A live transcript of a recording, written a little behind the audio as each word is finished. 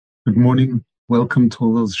Good morning. Welcome to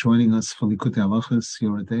all those joining us for Likutey Halakhos,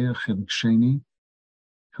 Yoreh, Deah,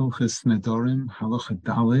 Hilkhos, Nedarim, Halakha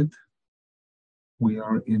Daled. We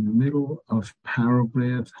are in the middle of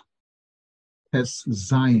paragraph Tes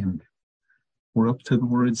Zayin. We're up to the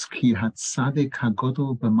words Ki Hatzadik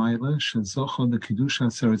Hagodol B'Mayla Shezocha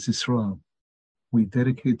L'Kidushas Eretz Yisrael. We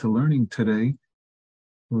dedicate the learning today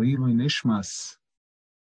Leilui Nishmas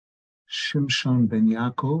Shimshon ben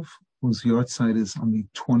Yaakov, whose yahrzeit is on the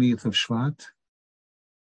 20th of Shvat,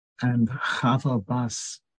 and Chava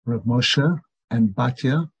bas Rav Moshe and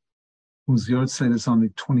Batya, whose yahrzeit is on the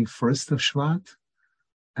 21st of Shvat,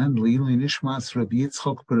 and Leilui Nishmas Rabbi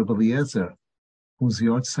Yitzchok bar Rabbi Eliezer, whose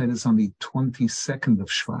yahrzeit is on the 22nd of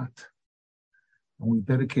Shvat. And we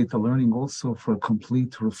dedicate the learning also for a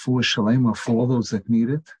complete refuah shalema for all those that need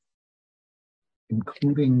it,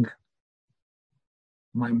 including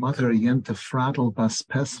my mother, Yente Fradel Bas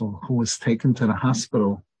Pesel, who was taken to the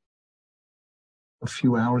hospital a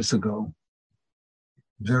few hours ago,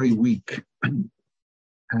 very weak,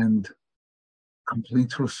 and complete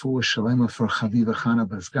refuah shalema for Chaviva Chana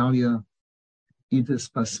Bas Galia,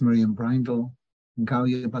 Edis Bas Miriam Brindel,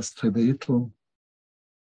 Galia Bas Tvebeitl,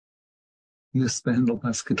 Yusbendel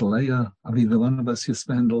Bas Gedaleya, Avivilana Bas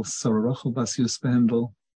Yusbendel, Sarah Rochel Bas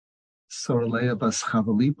Yusbendel, Sarah Leah Bas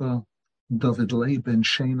Chavaliba, David Lei ben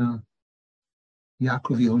Shena,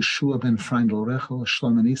 Yaakov Yehoshua ben Freindel Rechel,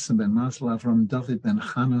 Shlomo Nissen ben Mazel, Avram David ben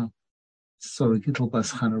Chana, Sarah Gittel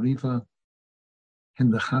bas Chanariva,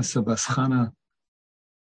 Hindachasa bas Chana,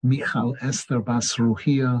 Michal Esther bas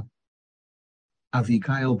Ruhia,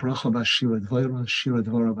 Avigail Bracha bas Shira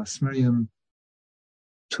Dvora bas Miriam,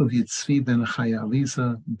 Tuvia Tzvi ben Chaya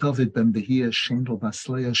Aliza, David ben Deah, Shendel bas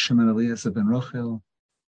Leah, Shimon Eliezer ben Rochel,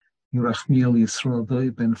 Yerachmiel Yisrael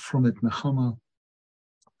Doi ben Frumit Nechama,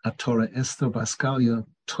 Atora Esther bas Galia,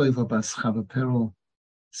 Toiva bas Chava Perel,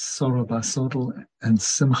 Sora bas Odel, and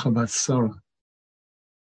Simcha bas Sora,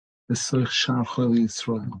 the Soich Shar Chol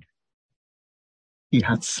Yisrael. Ki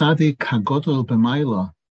Hatzadik Hagodol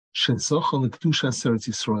B'Mayla, Shezocha L'Kedushas Eretz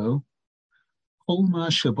Yisrael, Kol Ma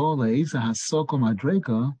Shebo Le'eza Hasogo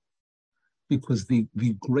Madrega, because the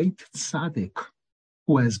great tzaddik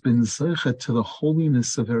who has been zeichet to the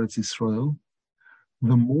holiness of Eretz Yisrael,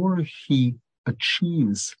 the more he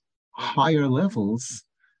achieves higher levels,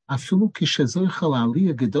 afilu kishezoicha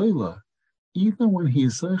la'aliyah gedola, even when he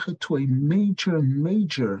is zeichet to a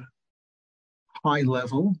major high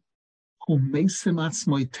level, hu meisim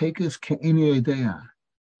atzmoi tekev ke'eni yodeah,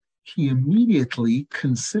 he immediately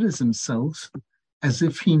considers himself as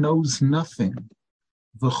if he knows nothing.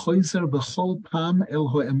 V'choizer b'chol pam el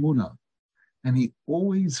ho'emuna, and he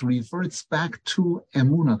always reverts back to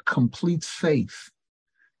emuna, complete faith.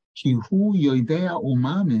 Ki hu yodeah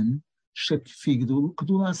umamin shekfi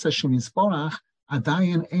gdulas Hashem Yisborach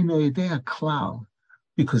adayin eno yodeah klal,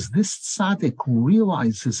 because this tzaddik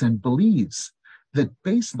realizes and believes that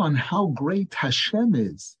based on how great Hashem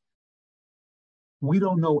is, we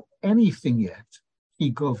don't know anything yet.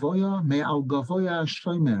 Ki gavoya me'al gavoya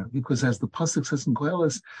shomer, because as the pasuk says in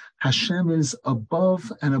Koheles, Hashem is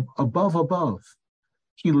above and above.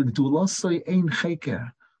 Ki l'gdulasoi ein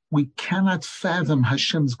cheker. We cannot fathom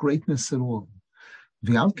Hashem's greatness at all.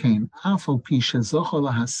 And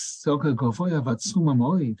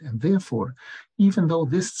therefore, even though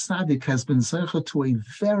this tzaddik has been zeichet to a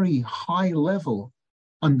very high level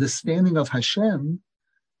understanding of Hashem,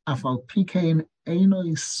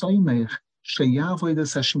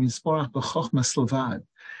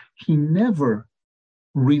 he never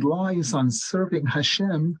relies on serving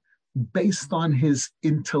Hashem based on his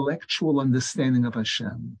intellectual understanding of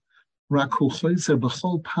Hashem. But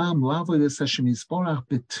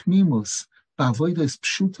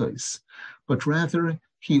rather,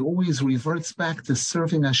 he always reverts back to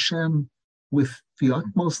serving Hashem with the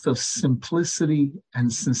utmost of simplicity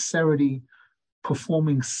and sincerity,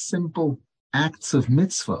 performing simple acts of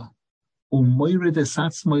mitzvah. And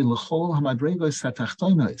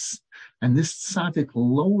this tzaddik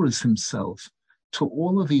lowers himself to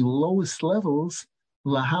all of the lowest levels,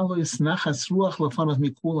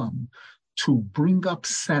 to bring up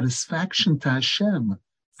satisfaction to Hashem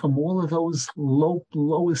from all of those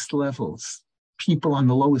lowest levels, people on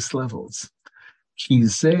the lowest levels.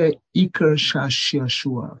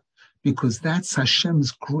 Because that's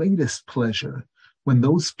Hashem's greatest pleasure, when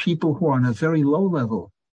those people who are on a very low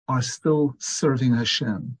level are still serving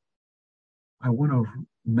Hashem. I want to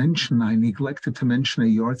mention, I neglected to mention a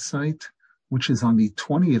yahrzeit, which is on the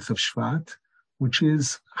 20th of Shvat, which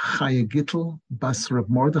is Chaya Gittel, Bas Reb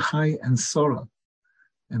Mordechai, and Sora.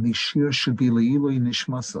 And the shir should be Leilui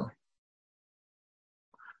Nishmasa.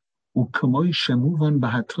 U'kamoi shemuvan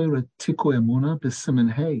b'haTorah tiku emuna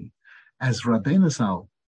b'simen hey, as Rabbeinu Zal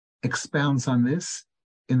expounds on this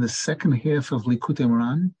in the second half of Likutey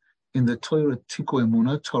Moran, in the Torah tiku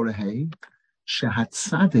emuna, Torah hey,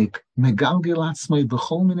 shehatzadik megalgel atzmai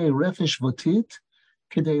b'chol minei refesh votit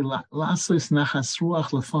k'dei lasos nachas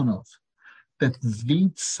ruach lefonov, that the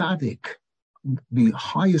tzaddik, the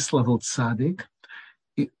highest level tzaddik,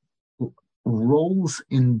 it rolls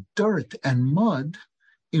in dirt and mud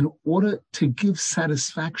in order to give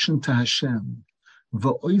satisfaction to Hashem.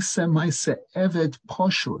 V'oiseh ma'aseh eved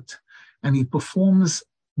poshut, and he performs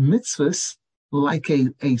mitzvahs like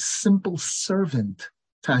a simple servant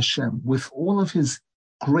to Hashem with all of his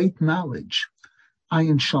great knowledge.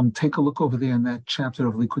 Ayin Sham, take a look over there in that chapter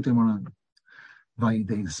of Likutey Moran.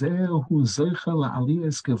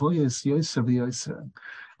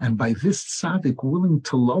 And by this tzaddik willing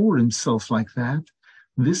to lower himself like that,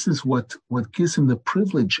 this is what gives him the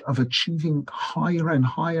privilege of achieving higher and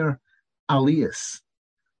higher aliyas.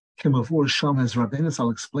 Kimavur Sham, as Rabbeinu Zal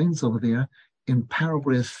explains over there in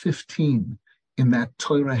paragraph 15, in that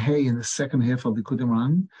Torah Hey, in the second half of the Likutey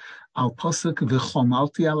Moran, al pasuk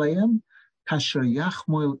v'chomalti aleim kasher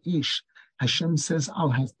yachmoil ish. Hashem says, I'll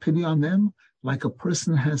have pity on them like a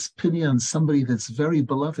person has pity on somebody that's very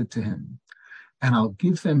beloved to him. And I'll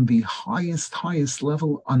give them the highest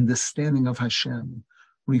level understanding of Hashem,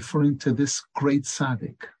 referring to this great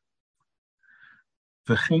tzaddik.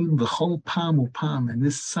 V'chein v'chol pam upam, and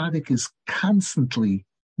this tzaddik is constantly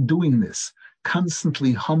doing this,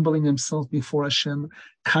 constantly humbling himself before Hashem,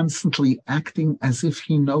 constantly acting as if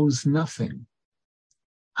he knows nothing.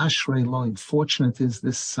 Ashrei lo, fortunate is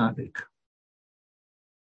this tzaddik.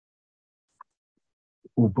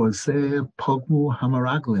 Ubozeh pogmu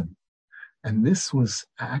hamaraglim, and this was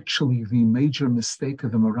actually the major mistake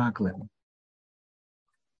of the Meraglim.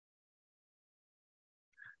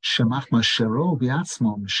 Shemach mashero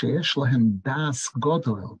v'atzmom sheyesh lahem das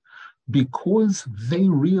godol, because they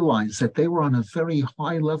realized that they were on a very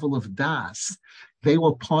high level of das. They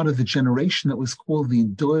were part of the generation that was called the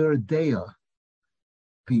Deah,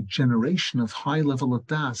 the generation of high level of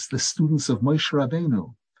das, the students of Moshe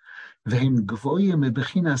Rabbeinu. V'hem gvoyim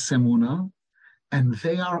mebechinas emuna, and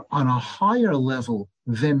they are on a higher level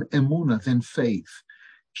than emuna, than faith.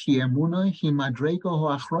 Ki emuna hi madrega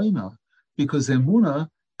ho'achroina, because emuna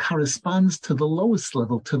corresponds to the lowest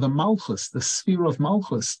level, to the Malchus, the sphere of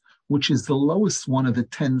Malchus, which is the lowest one of the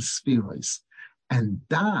 10 spheres. And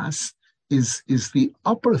Das is the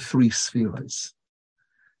upper 3 spheres.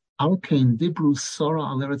 Alkein dibru sora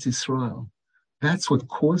al Eretz Yisrael. That's what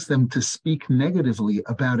caused them to speak negatively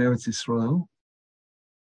about Eretz Yisrael.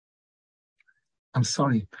 I'm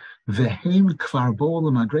sorry. Vehem kvar bo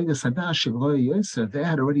l'madrega sadash shevroya yoser. They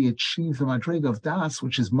had already achieved the madrega of Das,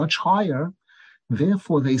 which is much higher.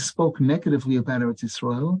 Therefore, they spoke negatively about Eretz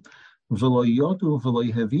Yisrael. V'lo yodu v'lo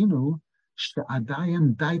yevinu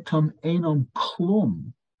she'adayin daitom einom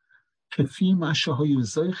klum. Kefi ma shehoyu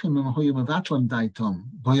zoichim and hoyu mevatlam daitom.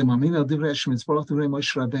 V'hoyu mamin al divrei Hashem yitzborach divrei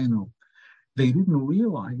Moshe Rabbeinu. They didn't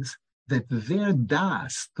realize that their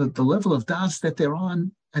das, the level of das that they're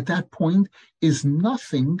on at that point, is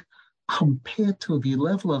nothing compared to the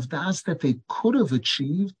level of das that they could have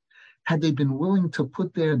achieved had they been willing to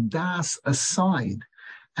put their das aside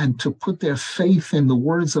and to put their faith in the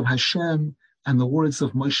words of Hashem and the words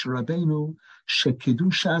of Moshe Rabbeinu,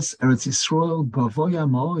 Shekedushas Eretz Yisrael bavoya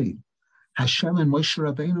moi. Hashem and Moshe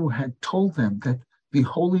Rabbeinu had told them that the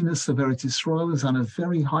holiness of Eretz Yisrael is on a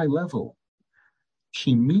very high level.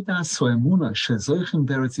 Ki midas ho'emuna shezoichim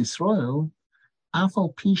be'Eretz Yisrael,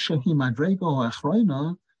 afal pi shehi madrego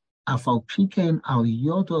ho'achroina, afal pikein al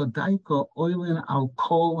yodo daiko oilin al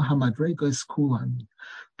kol hamadregos kulan,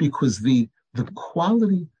 because the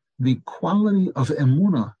quality of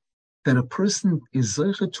emuna that a person is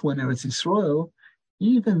zeicha to in Eretz Yisrael,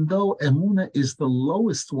 even though emuna is the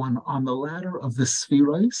lowest one on the ladder of the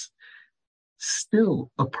spheres,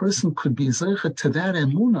 still a person could be zeicha to that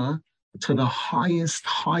emuna, to the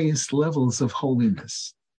highest levels of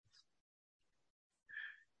holiness.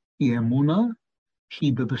 Emuna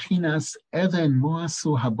hi bebechinas even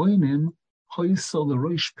moasu haboinim hoiso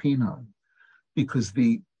l'roish pina, because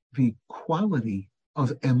the quality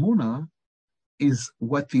of emuna is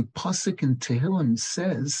what the pasuk in Tehillim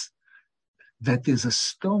says, that there's a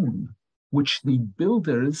stone which the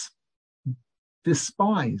builders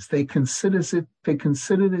despise. They considered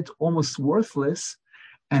it almost worthless,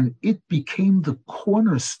 and it became the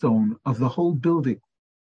cornerstone of the whole building.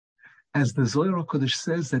 As the Zohar HaKadosh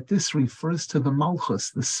says, that this refers to the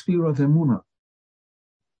Malchus, the sphere of Emunah.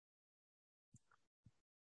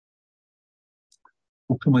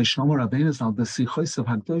 וכמו שאמר רבינו ז"ל בשיחוסיו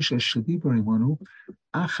הקדושה שדיבר עמנו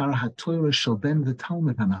אחר התורה של בן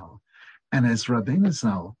ותלמיד הנ"ל. And as Rabbeinu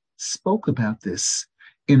Zal spoke about this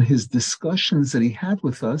in his discussions that he had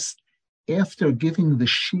with us after giving the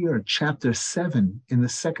Shir chapter 7 in the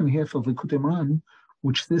second half of Likutey,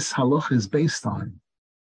 which this Halakha is based on.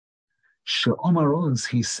 She'omar Oz,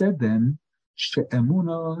 he said then,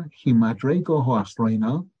 she'emuna hi madrego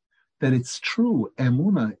ha'achroina, that it's true,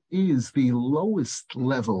 emuna is the lowest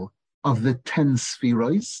level of the 10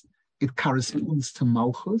 spheros. It corresponds to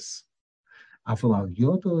Malchus. However,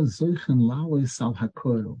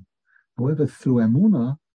 through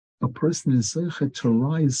Emunah, a person is zeicha to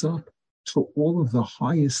rise up to all of the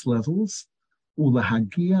highest levels, and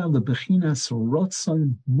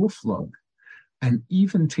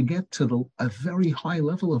even to get to a very high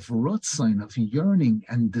level of rotzain, of yearning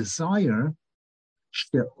and desire,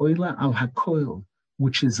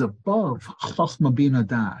 which is above Chochma Bina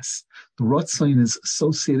Das. The rotzain is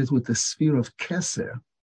associated with the sphere of Keser.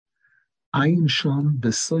 Ayin Shom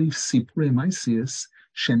Besoif Sipre Maisius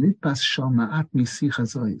Shenitpas Shom Ma'at Misicha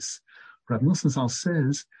Zois. Rav Nosson Zal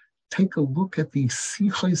says, take a look at the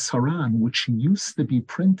Sichai Saran, which used to be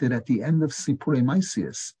printed at the end of Sipure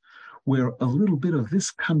Maisius, where a little bit of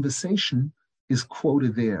this conversation is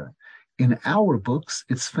quoted there. In our books,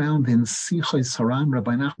 it's found in Sichai Saran,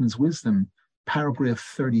 Rabbi Nachman's Wisdom, paragraph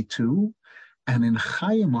 32, and in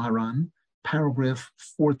Chaim Haran, paragraph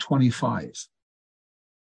 425.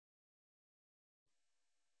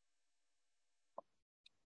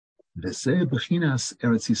 V'zeh b'chinas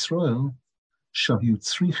Eretz Yisrael shavu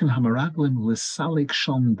tzrichin hamaraglim l'salik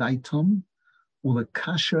shom daitom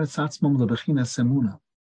u'lekasher etzatzmom leb'chinas emuna.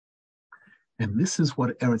 And this is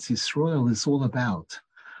what Eretz Yisrael is all about,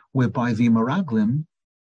 whereby the Meraglim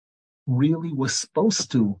really was supposed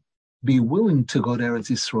to be willing to go to Eretz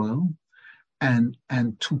Yisrael and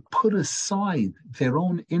to put aside their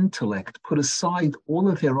own intellect, put aside all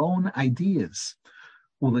of their own ideas,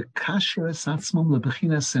 and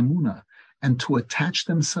to attach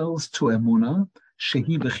themselves to Emunah,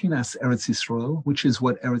 Shehi Bechinas Eretz Yisrael, which is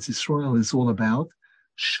what Eretz Yisrael is all about.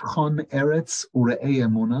 Shchon Eretz Ure'ei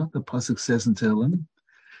Emunah, the pasuk says in Tehillim.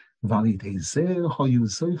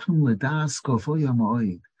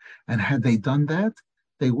 And had they done that,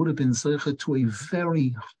 they would have been zeicha to a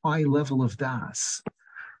very high level of das.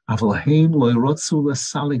 However,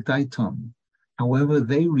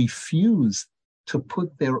 they refused to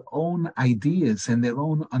put their own ideas and their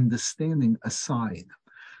own understanding aside.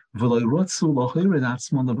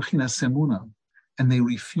 And they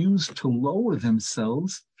refused to lower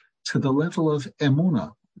themselves to the level of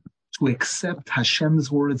emunah, to accept Hashem's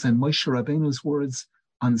words and Moshe Rabbeinu's words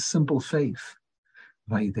on simple faith.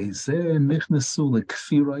 And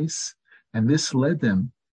this led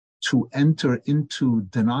them to enter into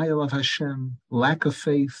denial of Hashem, lack of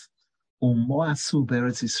faith,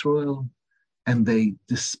 and they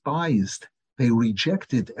despised, they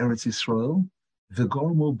rejected Eretz Yisrael,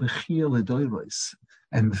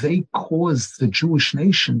 and they caused the Jewish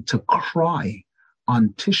nation to cry on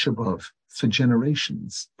Tisha B'Av for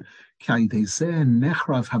generations.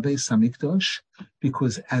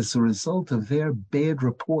 Because as a result of their bad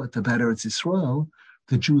report about Eretz Yisrael,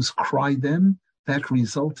 the Jews cried then. That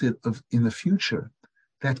resulted in the future,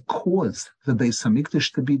 that caused the Beis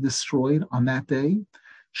Hamikdash to be destroyed on that day,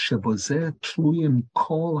 shebozeh tluyim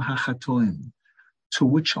kol hachatoim, to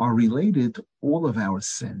which are related all of our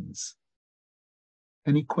sins.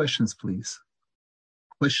 Any questions, please?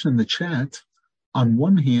 Question in the chat. On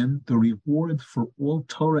one hand, the reward for all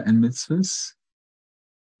Torah and mitzvahs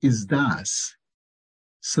is das,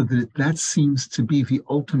 so that seems to be the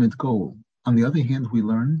ultimate goal. On the other hand, we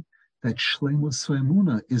learn that shleimus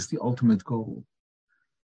emunah is the ultimate goal.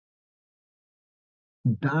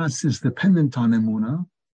 Das is dependent on emunah.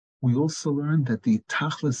 We also learn that the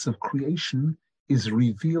tachlis of creation is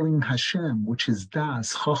revealing Hashem, which is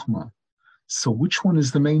das, chokhmah. So which one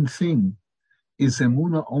is the main thing? Is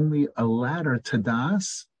emunah only a ladder to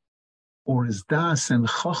das, or is das and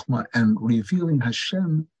chokhmah and revealing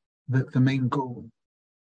Hashem the main goal?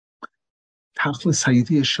 Tachlis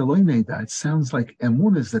hayidiyah shaloi neda. It sounds like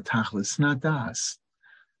emunah is the tachlis, not das.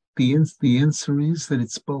 The answer is that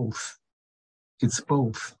it's both. It's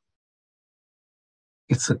both.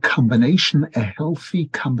 It's a combination, a healthy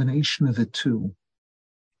combination of the two.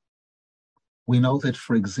 We know that,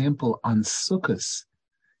 for example, on Sukkot,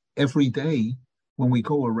 every day when we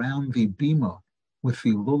go around the bima with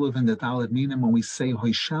the lulav and the daled minim, when we say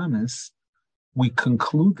hoishamis, we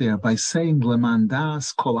conclude there by saying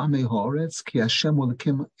lemandas kol amei haaretz ki Hashem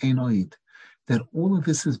elokim ein oid, that all of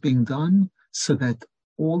this is being done so that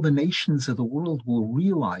all the nations of the world will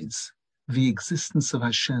realize the existence of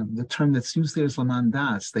Hashem. The term that's used there is Laman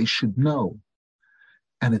Das. They should know.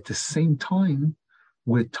 And at the same time,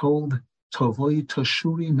 we're told, Tovoi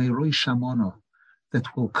Toshuri Meiroi Shamona, that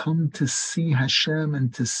we'll come to see Hashem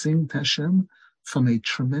and to sing to Hashem from a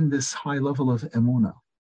tremendous high level of emunah.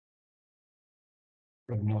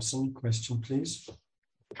 Rav Nasan, question, please.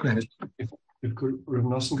 Go ahead. If Rav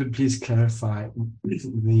Nasan could please clarify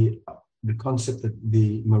the concept that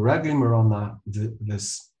the Meraglim are on the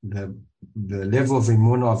level of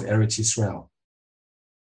emunah of Eretz Yisrael.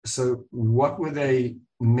 So what were they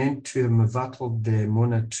meant to mevatel the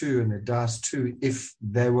emunah to and the das to if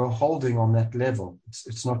they were holding on that level?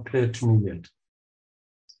 It's not clear to me yet.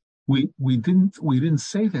 We didn't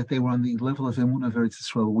say that they were on the level of emunah of Eretz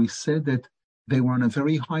Yisrael. We said that they were on a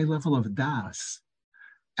very high level of das,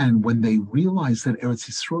 and when they realized that Eretz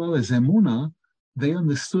Yisrael is emunah, they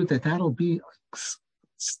understood that that'll be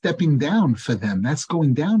stepping down for them. That's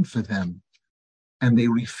going down for them, and they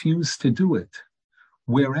refused to do it.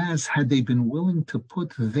 Whereas, had they been willing to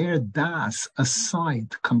put their das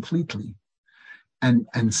aside completely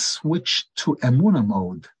and switch to emunah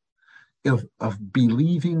mode of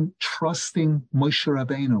believing, trusting Moshe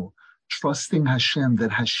Rabbeinu, trusting Hashem,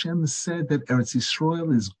 that Hashem said that Eretz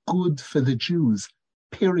Yisrael is good for the Jews,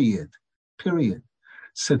 period.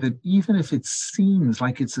 So that even if it seems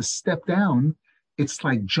like it's a step down, it's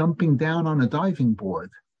like jumping down on a diving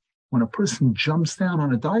board. When a person jumps down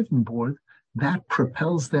on a diving board, that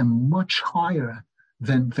propels them much higher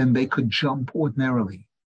than they could jump ordinarily.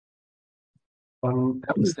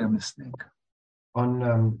 That was their mistake.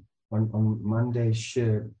 On Monday's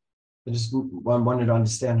share, I just wanted to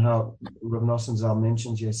understand how Rav Nasan Zal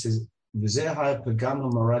mentions here. It says, on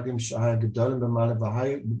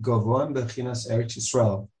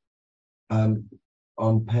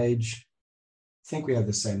page, I think we have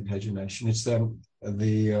the same pagination. It's the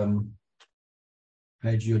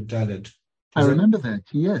page Yud Dalet. I remember that,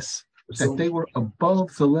 yes, that they were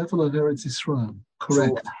above the level of Eretz Yisrael.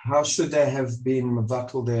 Correct. So how should they have been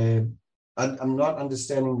mevatel there? I'm not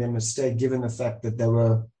understanding their mistake, given the fact that they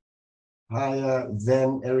were higher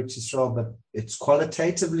than Eretz Yisrael, but it's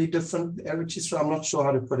qualitatively different, Eretz Yisrael. I'm not sure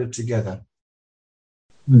how to put it together.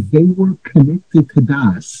 They were connected to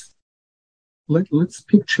Das. Let's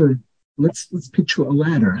picture a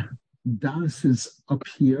ladder. Das is up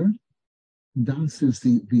here. Das is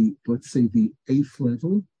the let's say the 8th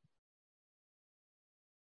level,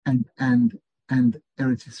 and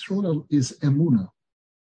Eretz Yisrael is emunah,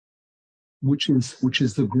 which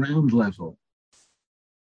is the ground level.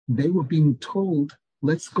 They were being told,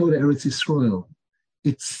 let's go to Eretz Yisrael.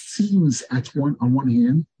 It seems on one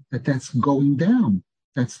hand that's going down,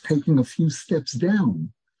 that's taking a few steps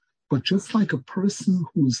down, but just like a person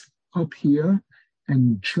who's up here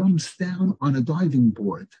and jumps down on a diving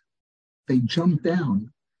board, they jump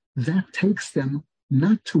down, that takes them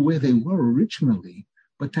not to where they were originally,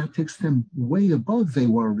 but that takes them way above they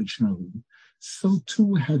were originally. So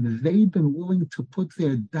too, had they been willing to put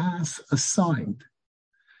their das aside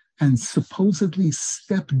and supposedly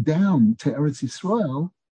step down to Eretz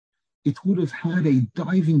Yisrael, it would have had a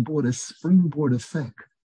diving board, a springboard effect,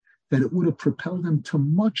 that it would have propelled them to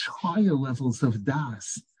much higher levels of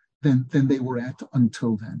das than they were at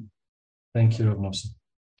until then. Thank you, Rav Nasan.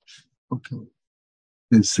 Okay.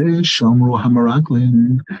 This is Shomru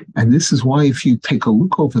Hamaraglim, and this is why if you take a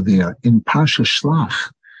look over there in Parsha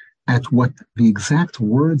Shlach at what the exact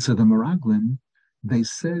words of the Meraglim, they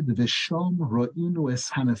said, V'shom ro'inu es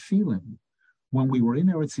hanephilim. When we were in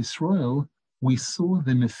Eretz Yisrael, we saw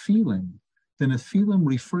the Nephilim. The Nephilim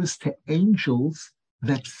refers to angels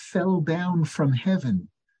that fell down from heaven,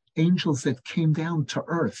 angels that came down to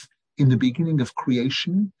earth in the beginning of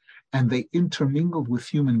creation, and they intermingled with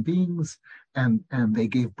human beings, and they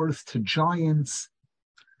gave birth to giants.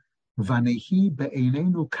 Vanehi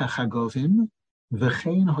be'einenu kachagovim,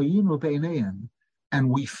 v'chein hoyinu be'eineihem. And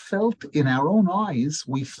we felt in our own eyes,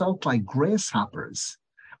 we felt like grasshoppers,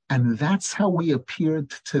 and that's how we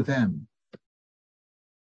appeared to them.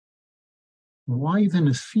 Why the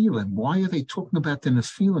Nephilim? Why are they talking about the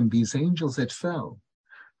Nephilim, these angels that fell?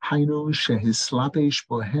 Hainu shehislabesh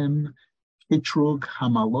bohem Itrug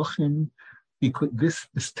Hamalochim, because this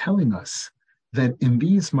is telling us that in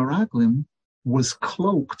these Meraglim was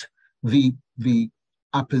cloaked the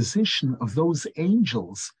opposition of those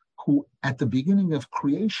angels who at the beginning of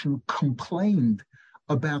creation complained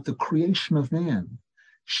about the creation of man.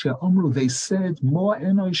 She'omru, they said, Mo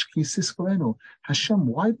enosh ki siskorenu, Hashem,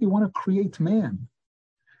 why do you want to create man?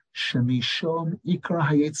 Shemishom ikra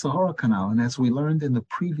hayetz hara kanal, and as we learned in the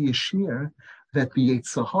previous year, that the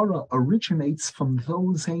Yetzer Hara originates from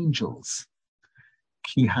those angels.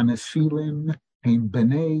 Ki hanephilim hein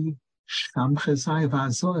b'nei sham chazai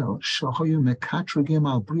v'azoel shahoyu mekatrigim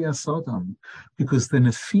al brias adam, because the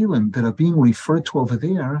Nephilim that are being referred to over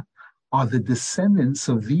there are the descendants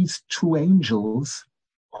of these two angels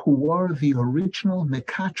who were the original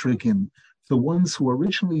mekatrigim, the ones who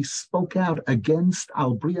originally spoke out against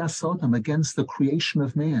al brias adam, against the creation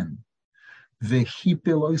of man.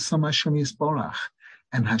 V'hipil oisam Hashem yisborach,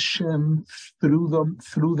 and Hashem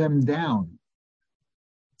threw them down,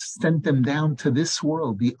 sent them down to this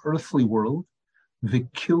world, the earthly world, the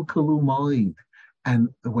kilkalu malid, and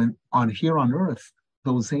when here on earth,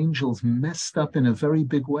 those angels messed up in a very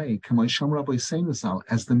big way. As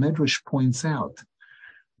the Medrash points out,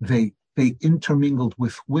 they intermingled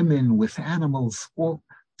with women, with animals,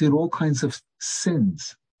 did all kinds of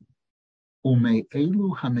sins.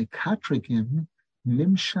 Ume'elu hamekatrigim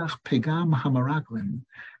nimshach pegam hamaraglim,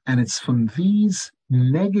 and it's from these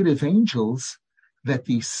negative angels that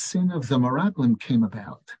the sin of the Meraglim came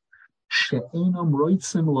about. She'enam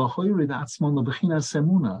roitzim lahoyrid atzmon lebechinas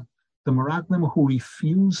emuna, the Meraglim who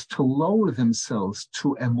refused to lower themselves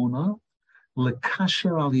to emuna,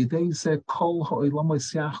 lekasher al yidei zeh kol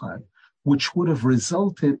ha'olamos yachad, which would have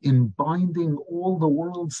resulted in binding all the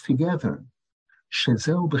worlds together.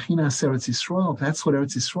 Shezeu bechinas Eretz Yisrael, that's what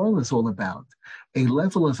Eretz Yisrael is all about, a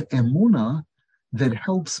level of emuna that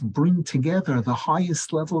helps bring together the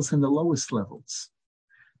highest levels and the lowest levels.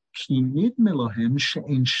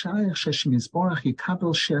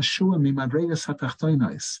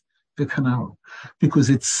 Because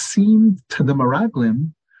it seemed to the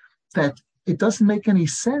Meraglim that it doesn't make any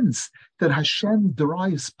sense that Hashem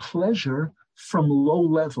derives pleasure from low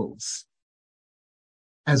levels,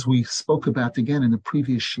 as we spoke about again in the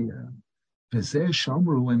previous year.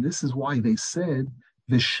 And this is why they said,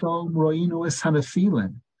 when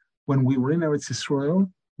we were in Eretz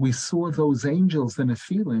Yisrael, we saw those angels, the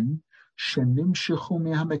Nephilim,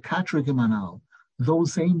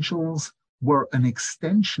 those angels were an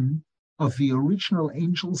extension of the original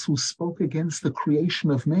angels who spoke against the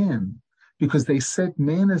creation of man, because they said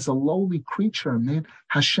man is a lowly creature, man,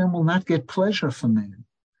 Hashem will not get pleasure from man.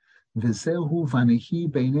 And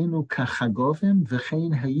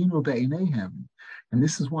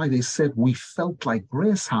this is why they said we felt like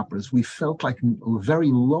grasshoppers, we felt like very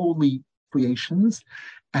lowly creations,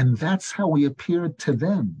 and that's how we appeared to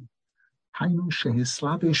them.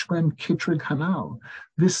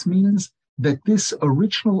 This means that this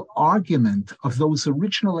original argument of those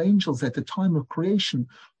original angels at the time of creation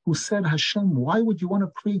who said, Hashem, why would you want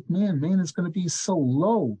to create man? Man is going to be so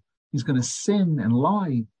low. He's going to sin and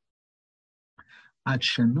lie. To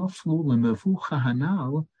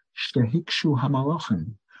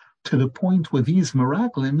the point where these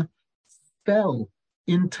Meraglim fell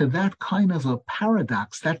into that kind of a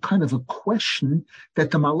paradox, that kind of a question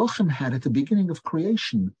that the Malachim had at the beginning of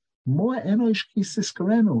creation.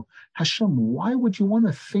 Hashem, why would you want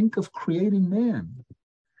to think of creating man?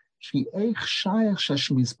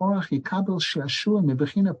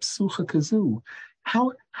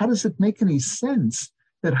 How does it make any sense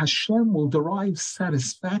that Hashem will derive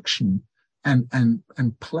satisfaction and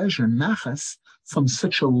pleasure, nachas, from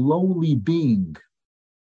such a lowly being?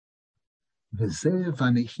 And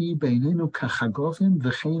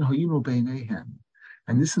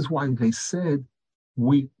this is why they said,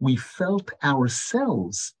 we felt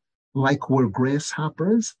ourselves like we're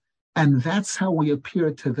grasshoppers, and that's how we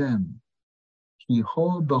appear to them.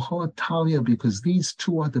 Because these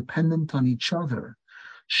two are dependent on each other.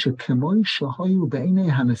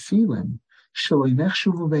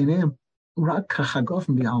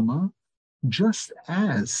 Just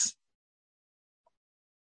as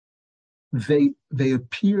they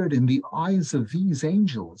appeared in the eyes of these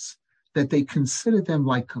angels, that they considered them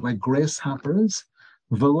like grasshoppers,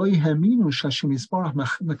 and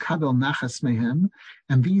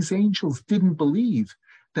these angels didn't believe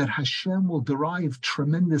that Hashem will derive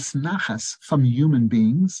tremendous nachas from human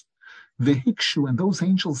beings. Vehikshu, and those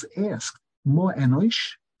angels asked, Mo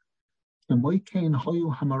enosh? The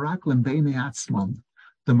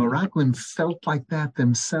Meraglim felt like that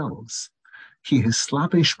themselves.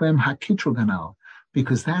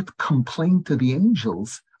 Because that complaint to the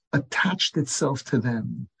angels attached itself to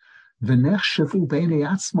them. So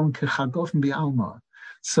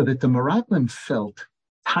that the Meraglim felt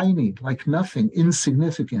tiny, like nothing,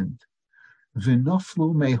 insignificant.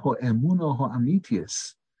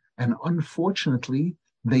 And unfortunately,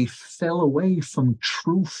 they fell away from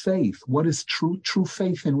true faith. What is true? True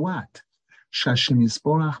faith in what?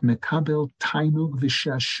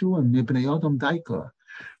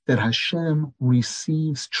 that Hashem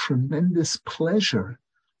receives tremendous pleasure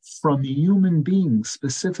from human beings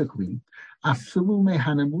specifically. Afilu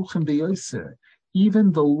mehanemuchim beyoser,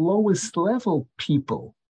 even the lowest level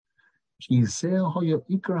people. This is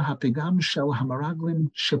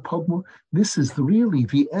really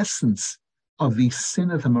the essence of the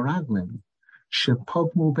sin of the Meraglim.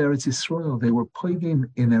 Shepogmu be'Eretz Yisrael, they were poigim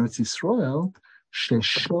in Eretz Yisrael.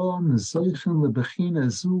 Sheshom zoichen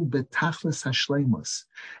lebechina zu betachlis hashleimus,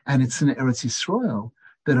 and it's in Eretz Yisrael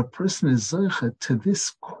that a person is zoichet to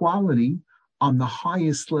this quality on the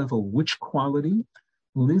highest level. Which quality?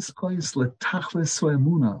 Lizkois letachlis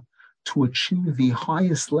so'emuna, to achieve the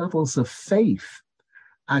highest levels of faith.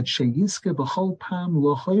 Ad sheyiske b'chol pam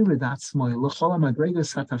lo hoyred atzmoi l'chol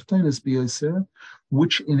ha'madregas hatachtonos b'yoser,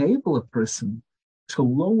 which enable a person to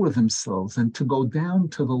lower themselves and to go down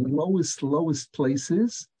to the lowest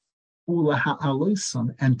places,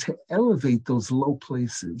 and to elevate those low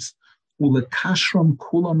places, ulakashram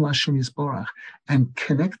kulam l'Hashem Yisborach, and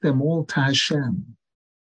connect them all to Hashem.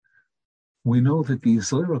 We know that the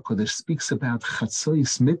Zohar Kodesh speaks about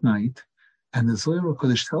Chatzois, midnight, and the Zohar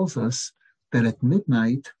Kodesh tells us that at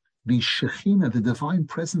midnight, the Shekhinah, the divine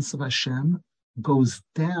presence of Hashem, goes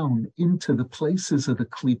down into the places of the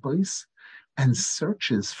Klipos and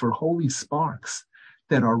searches for holy sparks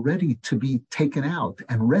that are ready to be taken out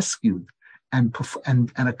and rescued, and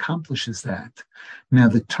accomplishes that. Now,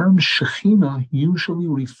 the term Shekhinah usually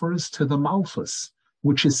refers to the Malchus,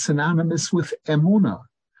 which is synonymous with Emunah.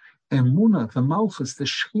 Emunah, the Malchus, the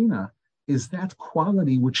Shekhinah, is that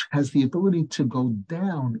quality which has the ability to go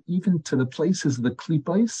down even to the places of the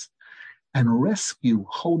Klipos and rescue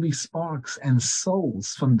holy sparks and souls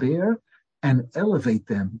from there and elevate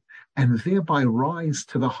them and thereby rise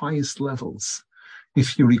to the highest levels.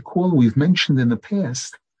 If you recall, we've mentioned in the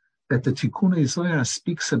past that the Tikkunei Zohar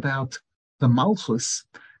speaks about the Malchus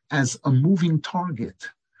as a moving target.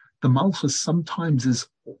 The Malchus sometimes is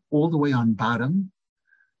all the way on bottom,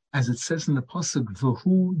 as it says in the pasuk,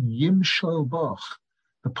 "V'hu yimshol bach."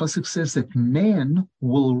 The pasuk says that man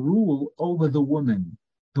will rule over the woman.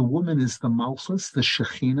 The woman is the Malchus, the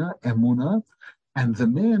Shekhinah, Emunah, and the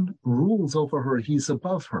man rules over her. He's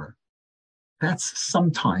above her. That's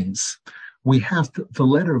sometimes. We have the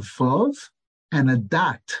letter Vav and a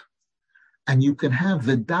dot. And you can have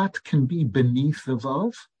the dot can be beneath the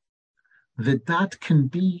Vav. The dot can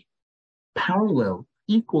be parallel,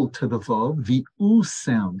 equal to the Vav. The U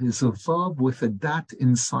sound is a Vav with a dot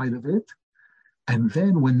inside of it. And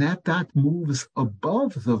then when that dot moves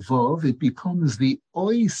above the Vav, it becomes the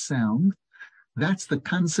Oi sound. That's the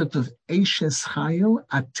concept of Eshes Chayil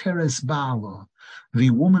Ateres Ba'ala. The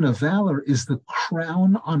woman of valor is the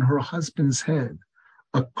crown on her husband's head.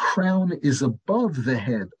 A crown is above the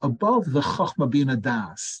head, above the Chochmah Bina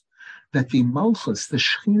Das. That the Malchus, the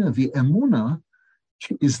Shekhinah, the Emunah,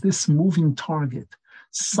 is this moving target.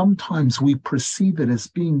 Sometimes we perceive it as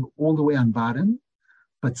being all the way on bottom,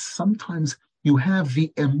 but sometimes you have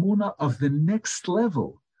the Emunah of the next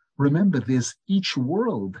level. Remember, there's each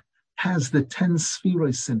world has the 10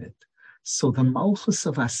 spheros in it. So the Malchus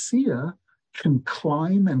of Asiya can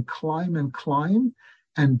climb and climb and climb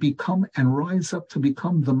and become and rise up to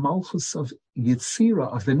become the Malchus of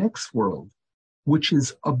Yetzirah, of the next world, which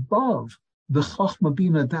is above the Chochmah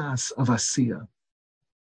Bina Das of Asiya.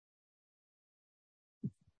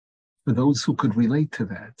 For those who could relate to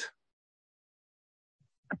that.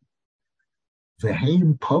 The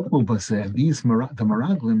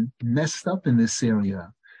Meraglim messed up in this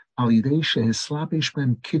area. As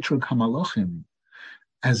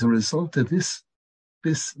a result of this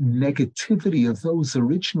negativity of those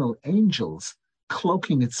original angels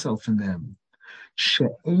cloaking itself in them,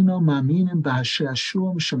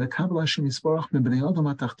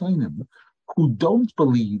 who don't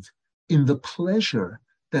believe in the pleasure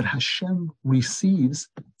that Hashem receives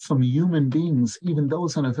from human beings, even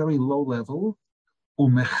those on a very low level,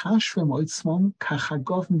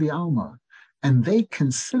 and they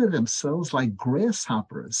consider themselves like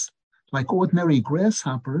grasshoppers, like ordinary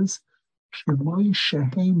grasshoppers,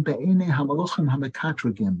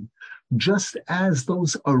 just as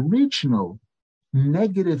those original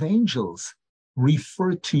negative angels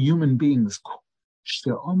refer to human beings.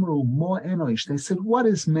 They said, what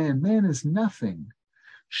is man? Man is nothing.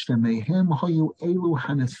 And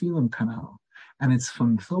it's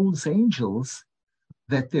from those angels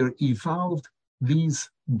that there evolved these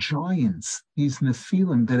giants, these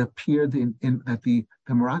Nephilim that appeared that the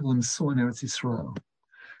Meraglim saw in Eretz Yisrael.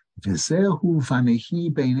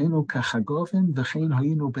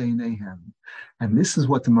 And this is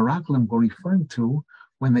what the Meraglim were referring to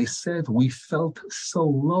when they said, we felt so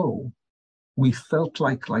low. We felt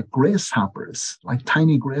like grasshoppers, like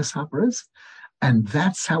tiny grasshoppers, and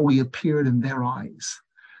that's how we appeared in their eyes.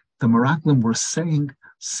 The Meraglim were saying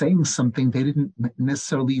something they didn't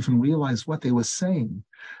necessarily even realize what they were saying.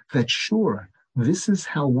 That sure, this is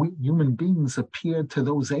how we human beings appeared to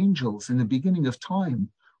those angels in the beginning of time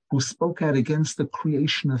who spoke out against the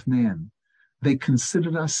creation of man. They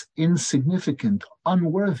considered us insignificant,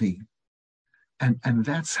 unworthy. And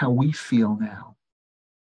that's how we feel now.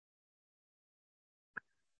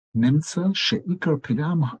 Nemtza she'ikar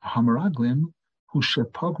pigam hameraglim hu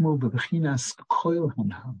shepogmu bebechinas koil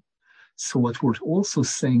hanham. So what we're also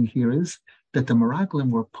saying here is that the Meraglim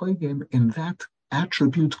were pogim in that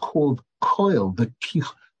attribute called koil,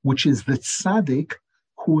 which is the tzaddik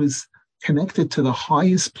who is connected to the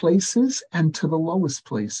highest places and to the lowest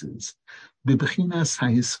places. Bebechinas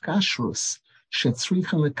hahiskashrus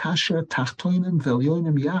shetzrichen lekasher tachtoinim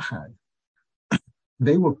velyoinim yachad.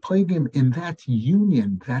 They were pogim in that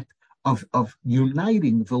union, that of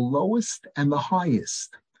uniting the lowest and the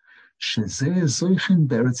highest.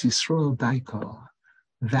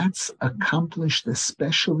 That's accomplished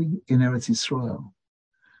especially in Eretz Yisrael.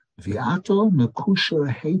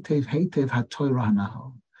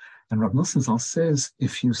 And Rav Nosson Zal says,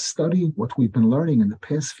 if you study what we've been learning in the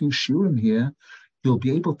past few shurim here, you'll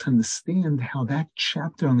be able to understand how that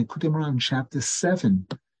chapter on Likutey Moharan, chapter 7,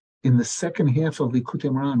 in the second half of Likutey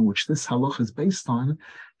Moharan, which this halakha is based on,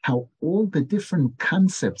 how all the different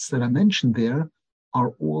concepts that are mentioned there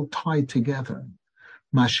are all tied together.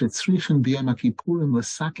 How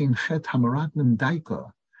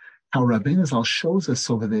Rabbeinu Zal shows us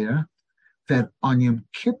over there that on Yom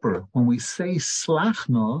Kippur, when we say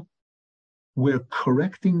Slachna, we're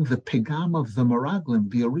correcting the pigam of the Meraglim,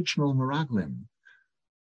 the original Meraglim,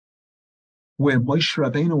 where Moshe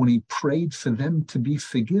Rabbeinu, when he prayed for them to be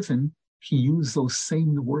forgiven, he used those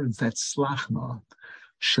same words, that Slachna.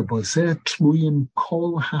 Shebozeh tluyim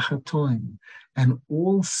kol hachatoim, and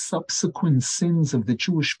all subsequent sins of the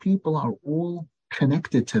Jewish people are all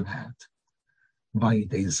connected to that.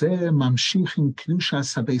 Vayidezeh mamshichin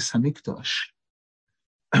kedushas habeis hamikdash,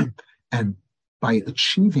 and by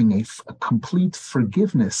achieving a complete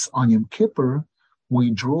forgiveness on Yom Kippur,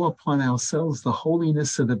 we draw upon ourselves the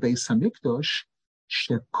holiness of the Beis Hamikdash,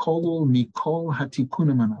 shekolol mikol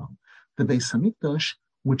hatikunim anal, the Beis Hamikdash,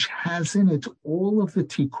 which has in it all of the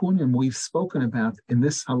tikkunim we've spoken about in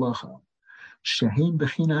this halakha. Shehem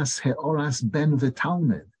bechinas heoras ben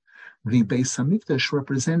v'talmid. The Beis Hamikdash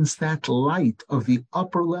represents that light of the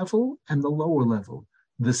upper level and the lower level,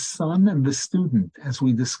 the son and the student, as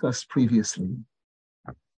we discussed previously.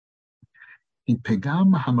 The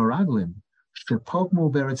pegam hameraglim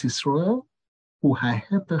shepogmu beretz Yisrael hu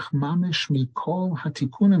hahepech mamish mikol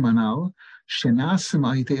hatikunim anal shenasim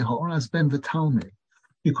aidei haoras ben v'talmid.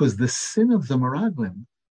 Because the sin of the Meraglim,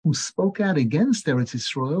 who spoke out against Eretz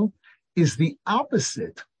Yisrael, is the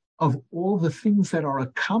opposite of all the things that are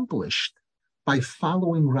accomplished by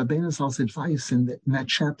following Rabbeinu Zal's advice in that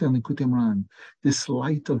chapter in Likutey Moharan. This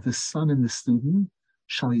light of the son and the student,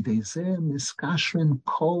 shalidezeh miskashrin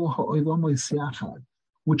kol ha'olam yachad,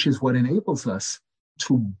 which is what enables us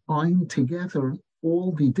to bind together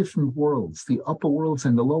all the different worlds, the upper worlds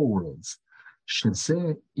and the lower worlds. Which is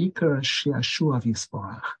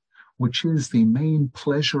the main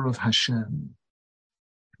pleasure of Hashem.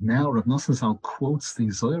 Now Rav Nosson Zal quotes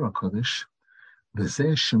the Zohar HaKodesh. This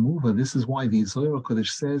is why the Zohar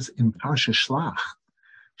HaKodesh says in Parsha Shlach,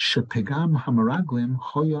 Shepegam hameraglim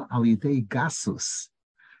hoya alidei gasus,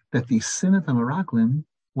 that the sin of the Meraglim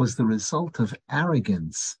was the result of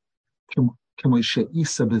arrogance. K'moshe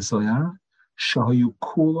Isa b'Zohar shahayu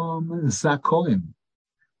kulam zakoim.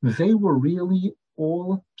 They were really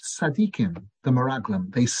all tzaddikim, the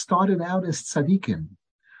Meraglim. They started out as tzaddikim.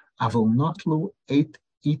 Avol notlu et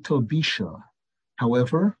ito bisha.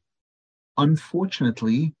 However,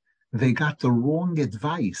 unfortunately, they got the wrong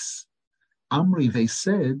advice. Amri, they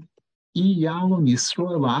said, I yalom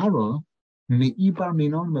Yisrael ha'ara me'ibar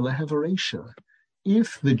minon melehevaresha.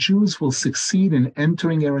 If the Jews will succeed in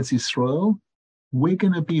entering Eretz Yisrael, we're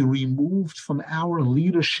going to be removed from our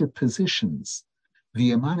leadership positions.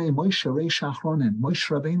 Moshe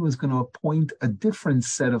Rabbeinu was going to appoint a different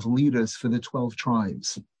set of leaders for the 12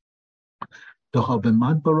 tribes.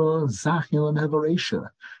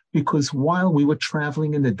 Because while we were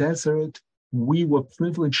traveling in the desert, we were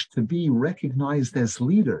privileged to be recognized as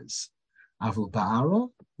leaders. But when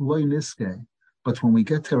we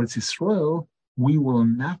get to Eretz Yisrael, we will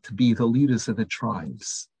not be the leaders of the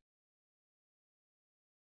tribes.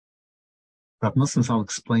 Rav Nosson Zal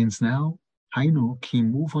explains now, because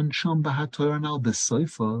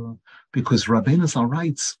Rabbeinu Zal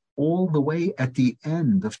writes, all the way at the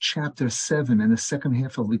end of chapter 7 in the second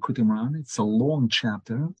half of Likutey Moharan. It's a long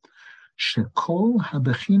chapter. Shekol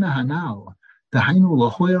habechina hanal, dahainu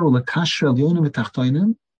lahoyer ulekasher elyonim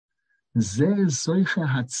v'tachtoinim, ze zoiche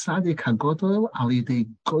hatzadik hagodol al yidei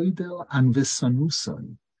goydel an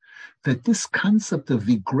v'sanusai. That this concept of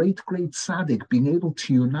the great tzaddik being able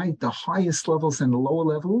to unite the highest levels and the lower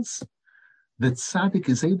levels, that tzaddik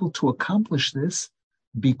is able to accomplish this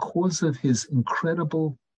because of his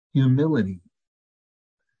incredible humility.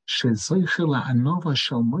 Shezoiche la'anova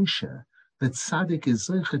shel Moshe, that tzaddik is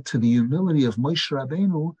zoiche to the humility of Moshe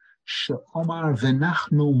Rabbeinu, she'omar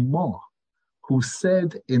v'nachnu mo, who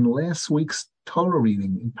said in last week's Torah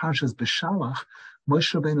reading in Parshas Beshalach,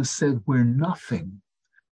 Moshe Rabbeinu said, we're nothing.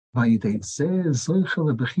 And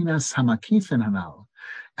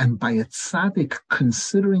by a tzaddik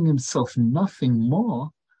considering himself nothing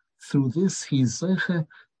more, through this he's zeiche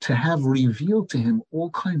to have revealed to him all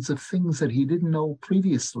kinds of things that he didn't know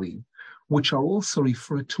previously, which are also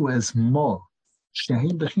referred to as mo.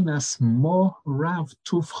 Mo rav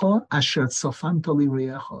tuvcha asher tzofanto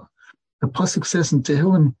lireyecha. The pasuk says in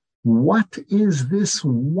Tehillim, what is this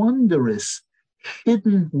wondrous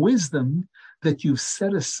hidden wisdom that you've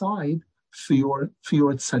set aside for your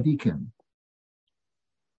tzaddikim?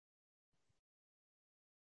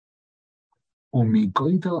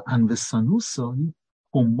 Umigoidel an v'sanusoi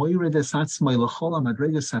umoyred es atzmai l'chol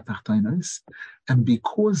hamadregas hatachtonos, and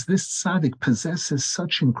because this tzaddik possesses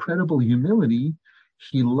such incredible humility,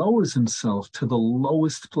 he lowers himself to the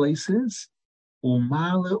lowest places,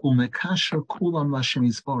 umale umekasher kulam l'Hashem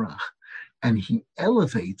yisborach, and he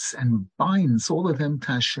elevates and binds all of them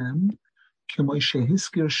to Hashem, as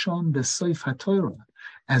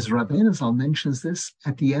Rabbeinu Zal mentions this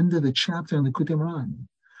at the end of the chapter in Likutey Moharan.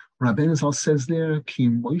 Rabbeinu Zal says there, Ki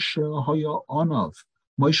Moshe hoya onav.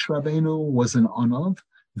 Moshe Rabbeinu was an onav,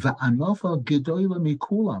 va'anava gedola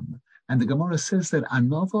mikulam. And the Gemara says that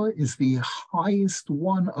anava is the highest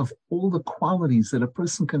one of all the qualities that a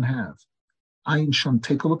person can have. Ayin Sham,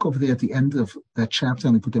 take a look over there at the end of that chapter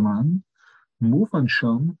in Likutey Moharan. Move on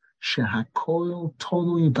Sham, shehakol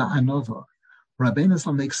tolui ba'anava. Rabbeinu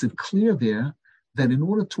Zal makes it clear there that in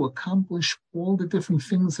order to accomplish all the different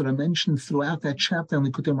things that are mentioned throughout that chapter in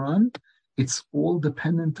Likutey Moharan, it's all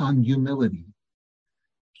dependent on humility.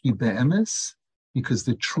 Ki be'emes, because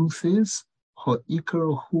the truth is,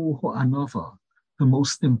 ha'ikar hu ha'anava. The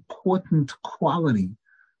most important quality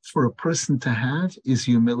for a person to have is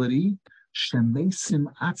humility,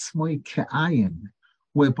 shemesim atzmoi ke'ayin,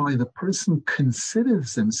 whereby the person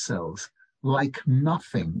considers themselves like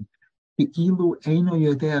nothing,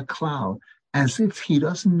 as if he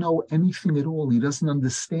doesn't know anything at all, he doesn't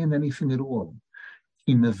understand anything at all.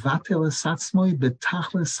 The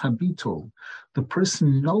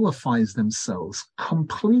person nullifies themselves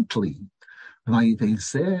completely. And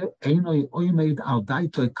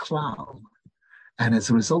as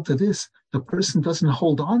a result of this, the person doesn't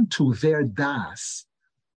hold on to their das.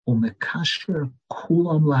 And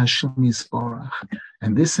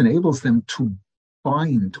this enables them to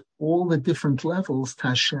bind all the different levels to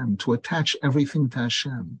Hashem, to attach everything to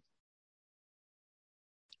Hashem.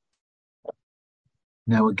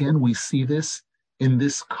 Now again, we see this in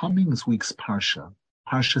this coming week's Parsha,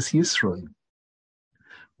 Parshas Yisro,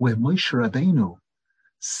 where Moshe Rabbeinu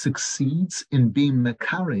succeeds in being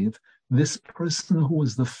Mekarev, this person who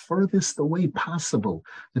was the furthest away possible.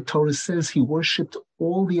 The Torah says he worshipped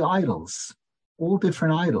all the idols, all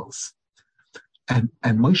different idols. And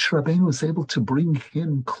Moshe Rabbeinu was able to bring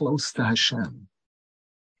him close to Hashem.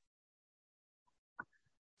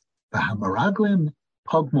 V'hamaraglim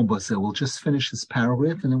pogmo b'zeh. We'll just finish this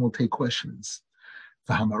paragraph and then we'll take questions.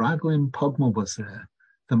 V'hamaraglim pogmo b'zeh.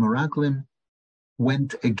 The Meraglim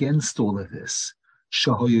went against all of this.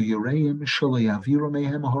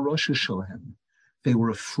 They were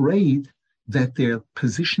afraid that their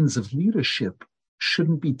positions of leadership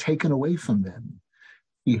shouldn't be taken away from them.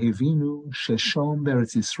 They realized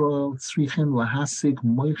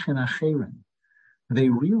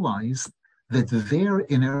that there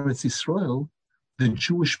in Eretz Yisrael, the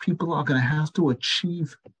Jewish people are going to have to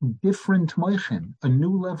achieve different moichin, a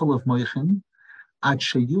new level of moichin,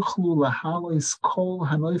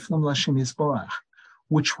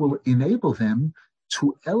 which will enable them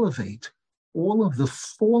to elevate all of the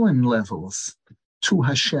fallen levels to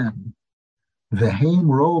Hashem. And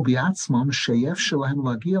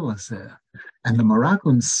the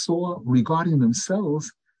Meraglim saw regarding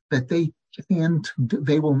themselves that they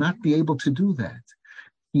will not be able to do that.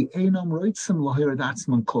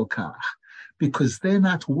 Because they're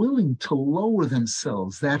not willing to lower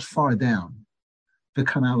themselves that far down. The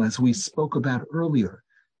canal, as we spoke about earlier,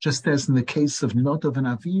 just as in the case of Nadav and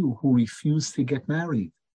Avihu, who refused to get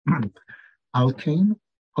married. Alkein,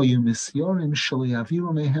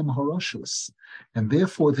 and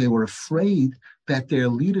therefore they were afraid that their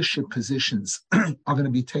leadership positions are going to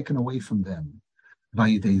be taken away from them.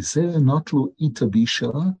 And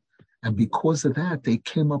because of that, they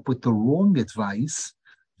came up with the wrong advice,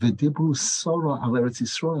 v'dibru sora al Eretz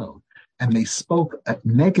Yisrael, and they spoke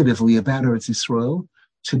negatively about Eretz Yisrael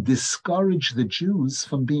to discourage the Jews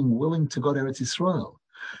from being willing to go to Eretz Yisrael.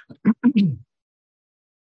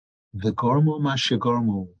 The Garmu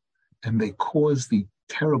Mashagarmu, and they caused the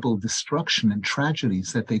terrible destruction and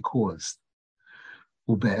tragedies that they caused.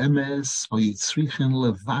 Ube'emes hoyitzrichen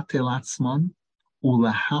levatel atzman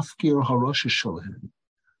ulehafkir harosha sholehen.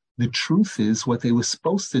 The truth is, what they were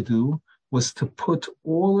supposed to do was to put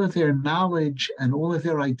all of their knowledge and all of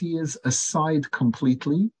their ideas aside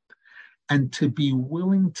completely, and to be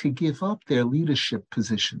willing to give up their leadership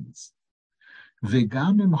positions.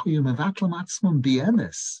 V'gam im hoyu mevatlam atzman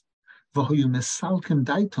b'emes, v'hoyu mesalkim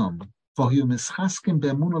daitom, v'hoyu meschaskim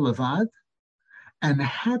be'emuna levad, and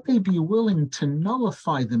had they be willing to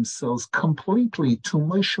nullify themselves completely to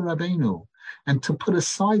Moshe Rabbeinu and to put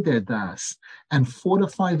aside their das and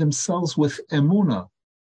fortify themselves with emuna,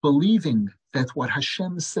 believing that what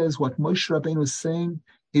Hashem says, what Moshe Rabbeinu is saying,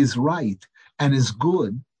 is right and is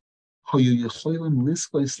good, then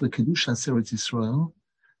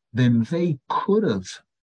they could have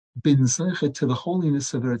been zeichet to the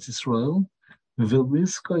holiness of Eretz Yisrael,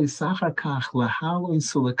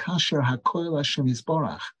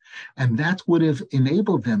 and that would have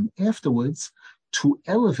enabled them afterwards to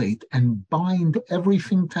elevate and bind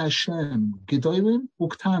everything to Hashem, Gedolim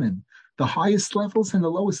Uktanim, the highest levels and the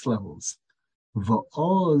lowest levels.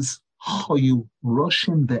 V'oz hoyu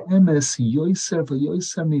roshim be'emes yoiser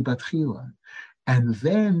v'yoiser mibatchila. And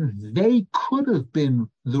then they could have been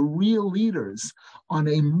the real leaders on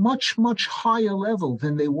a much, much higher level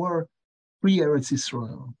than they were pre-Eretz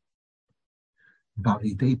Yisrael.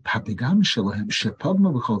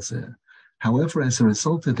 However, as a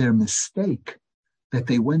result of their mistake, that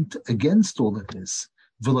they went against all of this,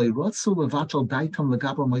 they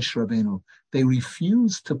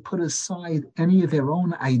refused to put aside any of their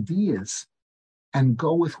own ideas and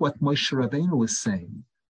go with what Moshe Rabbeinu was saying,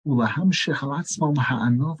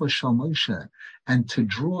 and to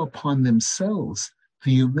draw upon themselves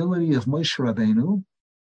the humility of Moshe Rabbeinu.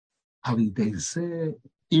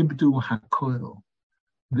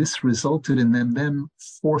 This resulted in them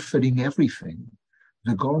forfeiting everything.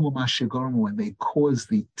 The Gormu Mashigarmu, and they caused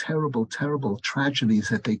the terrible, terrible tragedies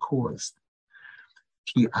that they caused.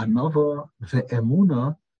 Ki anava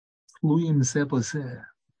ve'emuna tluyim ze b'zeh,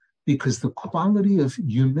 because the quality of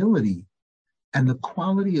humility and the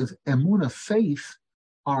quality of emuna, faith,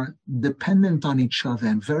 are dependent on each other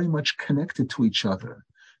and very much connected to each other.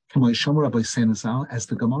 As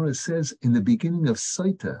the Gemara says in the beginning of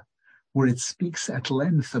Saita, where it speaks at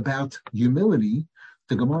length about humility,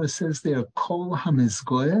 the Gemara says there, Kol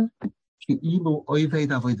hamizgoeh ki'ilu oived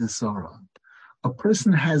avodah zarah. A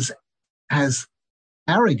person has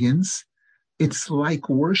arrogance. It's like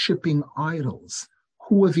worshiping idols.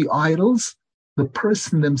 Who are the idols? The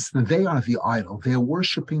person themselves. They are the idol. They're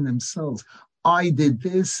worshiping themselves. I did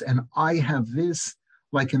this and I have this,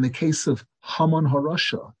 like in the case of Haman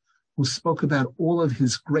Harasha, who spoke about all of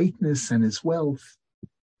his greatness and his wealth.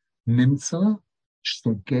 Nimtza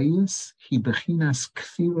shtegeyus hi bechinas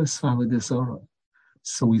kfiras v'avodah zarah.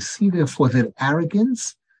 So we see, therefore, that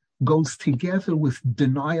arrogance goes together with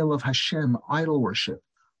denial of Hashem, idol worship.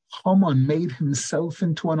 Haman made himself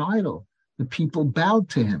into an idol. The people bowed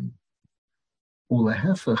to him.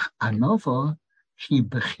 Ulehefech anava hi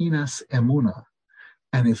bechinas emuna.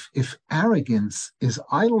 And if arrogance is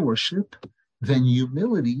idol worship, then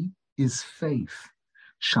humility is faith.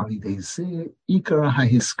 And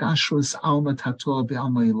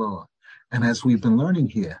as we've been learning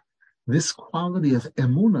here, this quality of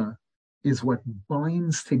emuna is what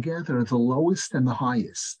binds together the lowest and the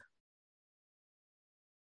highest.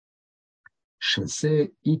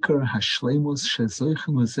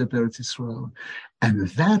 And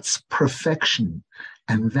that's perfection.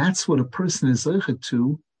 And that's what a person is zeichet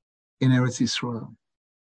to in Eretz Yisrael.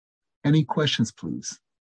 Any questions, please?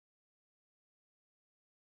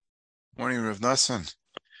 Morning, Rav Nasan.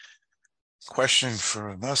 Question for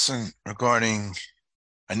Rav Nasan regarding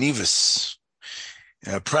anivus.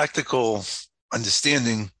 Practical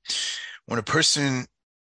understanding. When a person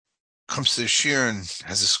comes to the shir and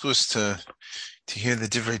has a schus to hear the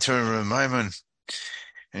divrei Torah of Maimon,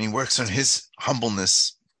 and he works on his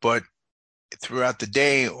humbleness, but throughout the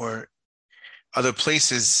day or other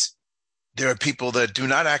places, there are people that do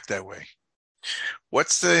not act that way.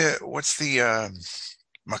 What's the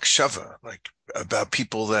makshava like about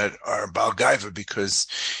people that are Baal Gaiva because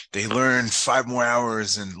they learn 5 more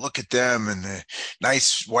hours and look at them and the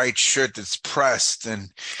nice white shirt that's pressed and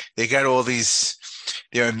they got all these,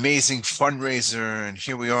 they're amazing fundraiser, and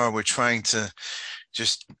here we are, we're trying to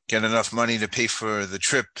just get enough money to pay for the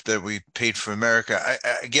trip that we paid for America.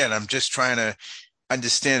 Again, I'm just trying to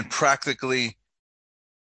understand practically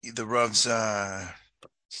the Rav's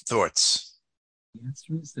thoughts. The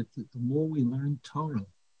answer is that the more we learn Torah,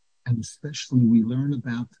 and especially we learn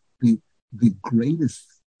about the greatest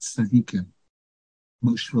tzaddikim,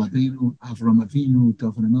 Moshe Rabbeinu, Avram Avinu,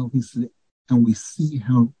 David HaMelech, and we see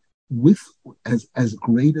how, as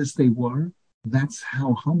great as they were, that's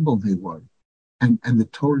how humble they were. And the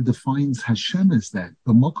Torah defines Hashem as that.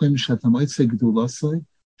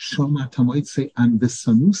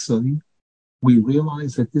 We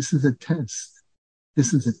realize that this is a test.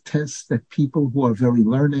 This is a test that people who are very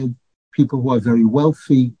learned, people who are very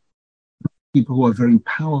wealthy, people who are very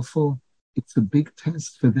powerful, it's a big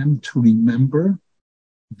test for them to remember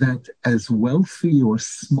that as wealthy or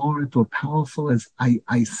smart or powerful as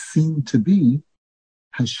I seem to be,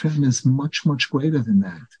 Hashem is much, much greater than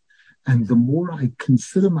that. And the more I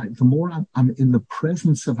consider the more I'm in the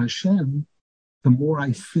presence of Hashem, the more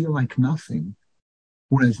I feel like nothing.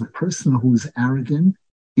 Whereas a person who is arrogant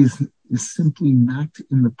is simply not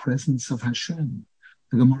in the presence of Hashem.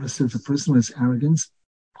 The Gemara says a person who has arrogance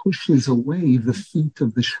pushes away the feet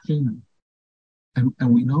of the Shekhinah. And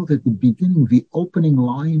we know that the beginning, the opening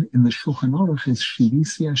line in the Shulchan Aruch is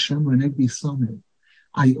Shivisi Hashem Renegdi Sameh.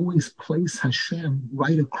 I always place Hashem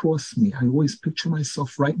right across me. I always picture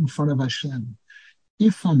myself right in front of Hashem.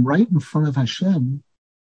 If I'm right in front of Hashem,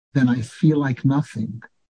 then I feel like nothing.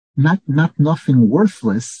 Not nothing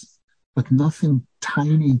worthless, but nothing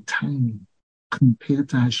tiny compared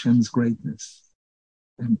to Hashem's greatness.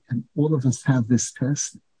 And all of us have this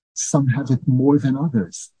test. Some have it more than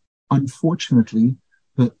others. Unfortunately,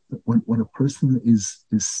 when a person is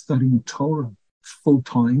studying Torah full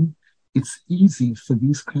time, it's easy for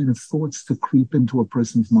these kind of thoughts to creep into a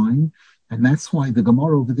person's mind. And that's why the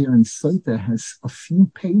Gemara over there in Sotah has a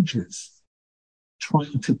few pages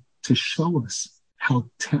trying to show us how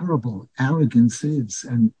terrible arrogance is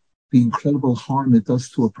and the incredible harm it does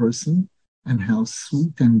to a person, and how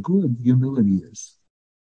sweet and good humility is.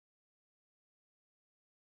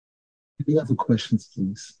 Any other questions,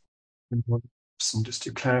 please? Just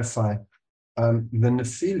to clarify, the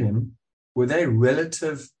Nephilim, were they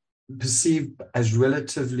perceived as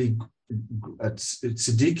relatively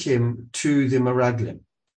tzaddikim to the Meraglim?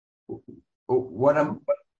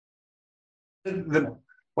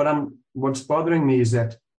 What's bothering me is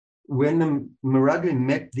that when the Meraglim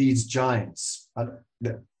met these giants,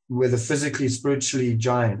 were the physically, spiritually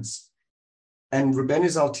giants, and Rebbeinu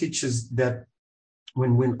Zal teaches that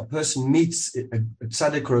when a person meets a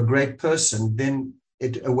tzaddik or a great person, then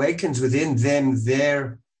it awakens within them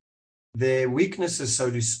their weaknesses, so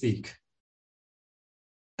to speak.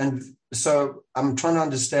 And so I'm trying to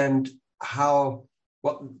understand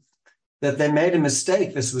that they made a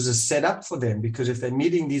mistake. This was a setup for them, because if they're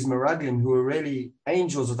meeting these Meraglim who are really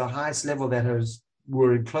angels of the highest level that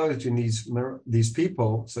were enclosed in these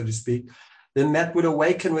people, so to speak, then that would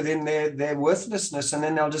awaken within their worthlessness, and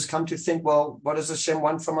then they'll just come to think, well, what does Hashem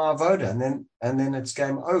want from our avoda? And then it's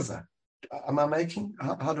game over. Am I making?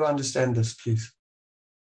 How do I understand this, please?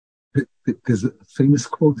 There's a famous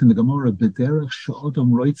quote in the Gemara: "B'derech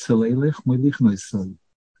she'adam roitze leilech molich noisei."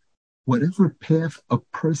 Whatever path a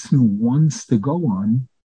person wants to go on,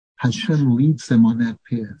 Hashem leads them on that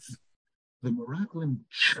path. The Meraglim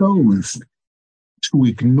chose to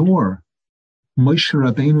ignore Moshe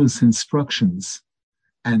Rabbeinu's instructions,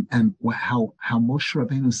 and how Moshe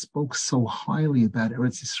Rabbeinu spoke so highly about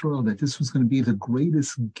Eretz Yisrael, that this was going to be the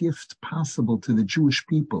greatest gift possible to the Jewish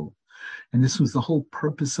people. And this was the whole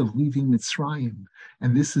purpose of leaving Mitzrayim.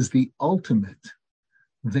 And this is the ultimate.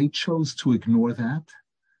 They chose to ignore that.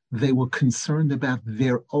 They were concerned about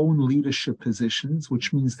their own leadership positions,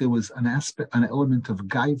 which means there was an element of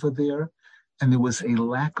gaiva there, and there was a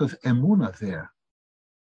lack of emunah there.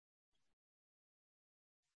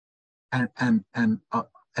 And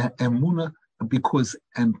emunah, because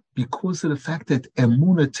of the fact that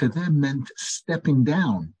emunah to them meant stepping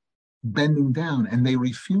down, bending down, and they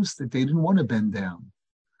refused it. They didn't want to bend down.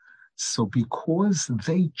 So because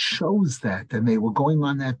they chose that and they were going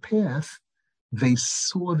on that path, they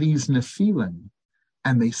saw these Nephilim,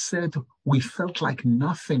 and they said, we felt like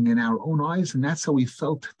nothing in our own eyes, and that's how we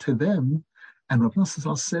felt to them. And Rav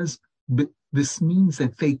Nasan says, but this means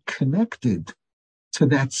that they connected to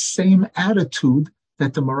that same attitude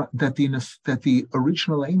that the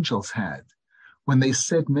original angels had when they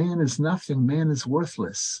said, man is nothing, man is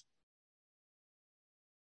worthless.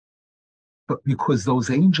 But because those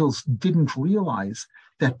angels didn't realize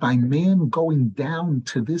that by man going down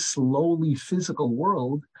to this lowly physical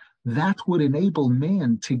world, that would enable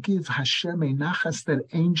man to give Hashem a nachas that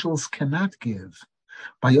angels cannot give.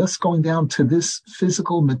 By us going down to this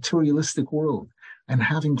physical materialistic world and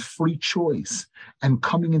having free choice and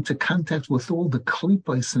coming into contact with all the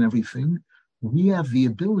klipos and everything, we have the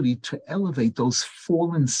ability to elevate those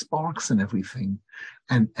fallen sparks and everything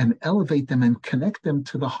and elevate them and connect them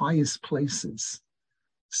to the highest places.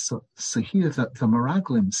 So here the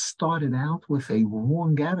Meraglim started out with a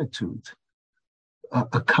wrong attitude,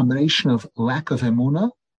 a combination of lack of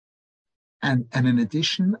emunah and in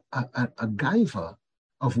addition, a gaiva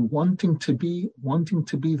of wanting to be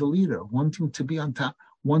the leader, wanting to be on top,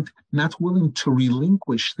 not willing to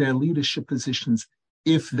relinquish their leadership positions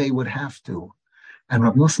if they would have to. And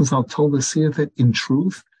Rav Nasan Zal told us here that in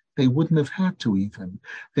truth, they wouldn't have had to even.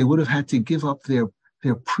 They would have had to give up their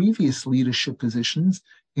previous leadership positions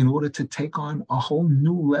in order to take on a whole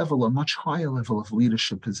new level, a much higher level of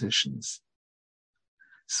leadership positions.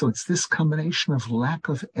 So it's this combination of lack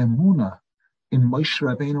of emunah in Moshe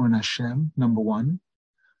Rabbeinu and Hashem, number one,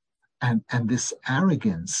 and this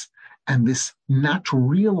arrogance and this not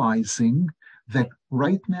realizing that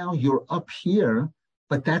right now you're up here,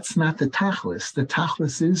 but that's not the tachlis. The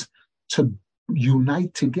tachlis is to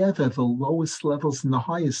unite together the lowest levels and the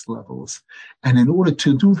highest levels. And in order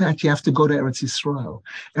to do that, you have to go to Eretz Yisrael.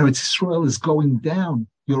 Eretz Yisrael is going down.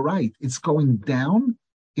 You're right. It's going down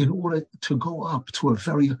in order to go up to a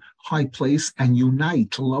very high place and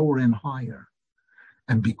unite lower and higher.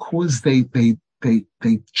 And because they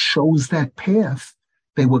chose that path,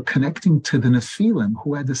 they were connecting to the Nephilim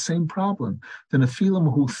who had the same problem. The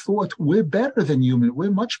Nephilim who thought we're better than human,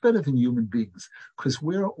 we're much better than human beings because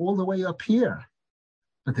we're all the way up here.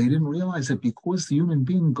 But they didn't realize that because the human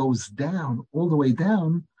being goes down, all the way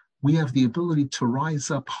down, we have the ability to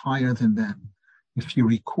rise up higher than them. If you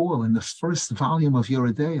recall, in the first volume of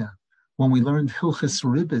Yoreh, Deah, when we learned Hilkhos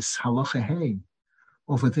Ribis, Halakha,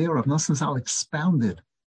 over there, Rav Nasan Zal expounded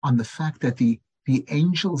on the fact that the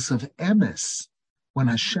angels of Emes, when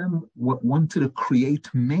Hashem wanted to create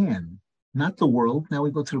man, not the world, now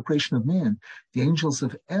we go to the creation of man, the angels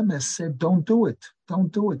of Emes said, don't do it,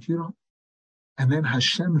 you don't. And then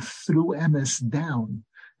Hashem threw Emes down.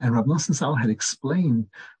 And Rav Nasan Zal had explained,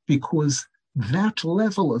 because that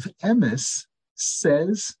level of Emes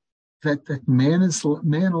says that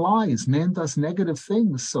man lies, man does negative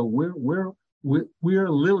things. So we're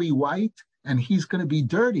lily white and he's going to be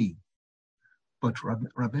dirty. But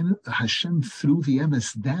Hashem threw the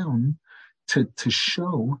emes down to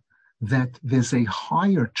show that there's a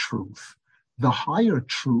higher truth. The higher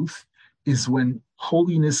truth is when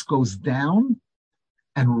holiness goes down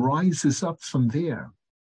and rises up from there.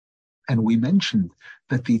 And we mentioned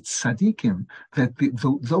that the tzaddikim, that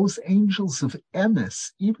those angels of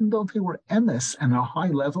emes, even though they were emes and a high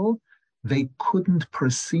level, they couldn't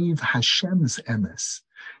perceive Hashem's emes.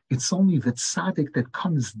 It's only the tzaddik that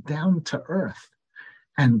comes down to earth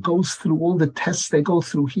and goes through all the tests they go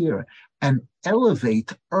through here and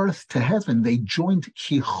elevate earth to heaven. They joined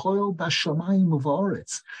Kichoil Bashamayim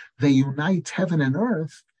Uvaretz. They unite heaven and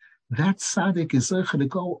earth. That tzaddik is able to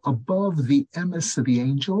go above the emes of the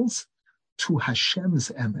angels to Hashem's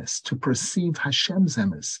emes, to perceive Hashem's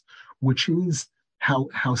emes, which is how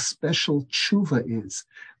special tshuva is,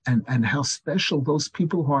 and how special those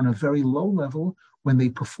people who are on a very low level when they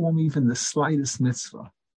perform even the slightest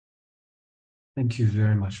mitzvah. Thank you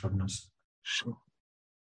very much, Rav Nasan. Sure.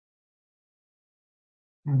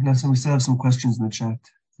 Rav Nasan, we still have some questions in the chat,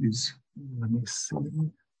 please. Let me see.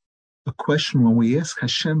 The question, when we ask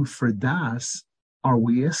Hashem for das, are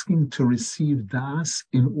we asking to receive das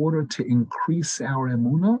in order to increase our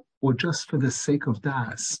emunah or just for the sake of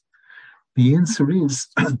das? The answer is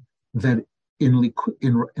that in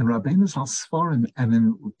Rabbeinu Zal Sfarim and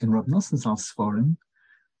in Rav Nasan Zal Sfarim,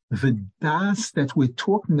 the das that we're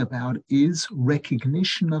talking about is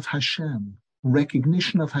recognition of Hashem.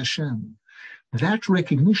 Recognition of Hashem. That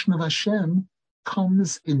recognition of Hashem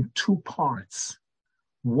comes in two parts.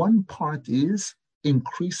 One part is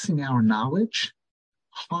increasing our knowledge,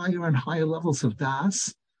 higher and higher levels of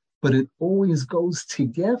das, but it always goes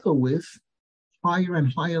together with higher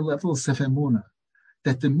and higher levels of emunah.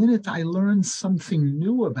 That the minute I learn something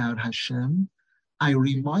new about Hashem, I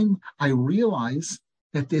realize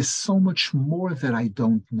that there's so much more that I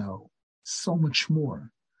don't know, so much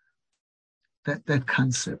more. That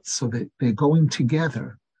concept, so that they're going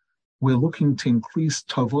together. We're looking to increase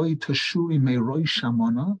Tavoi Tashuri Meiroi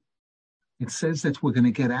Shamona. It says that we're going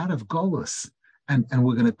to get out of Golus and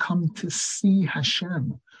we're going to come to see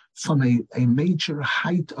Hashem from a major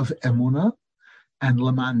height of Emunah and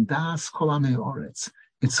Lamandas Kolame Oretz.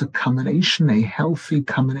 It's a combination, a healthy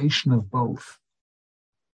combination of both.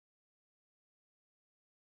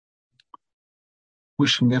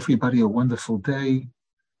 Wishing everybody a wonderful day.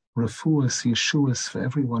 Refuas, Yeshuas for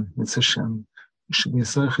everyone. It's Hashem. We should be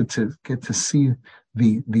zeichet to get to see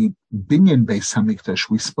the Binyan Beis Hamikdash.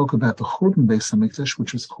 We spoke about the Churban Beis Hamikdash,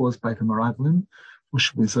 which was caused by the Meraglim. We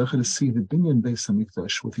should be zeichet to see the Binyan Beis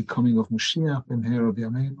Hamikdash with the coming of Mashiach and here of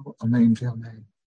Yamein, Amen, Amen.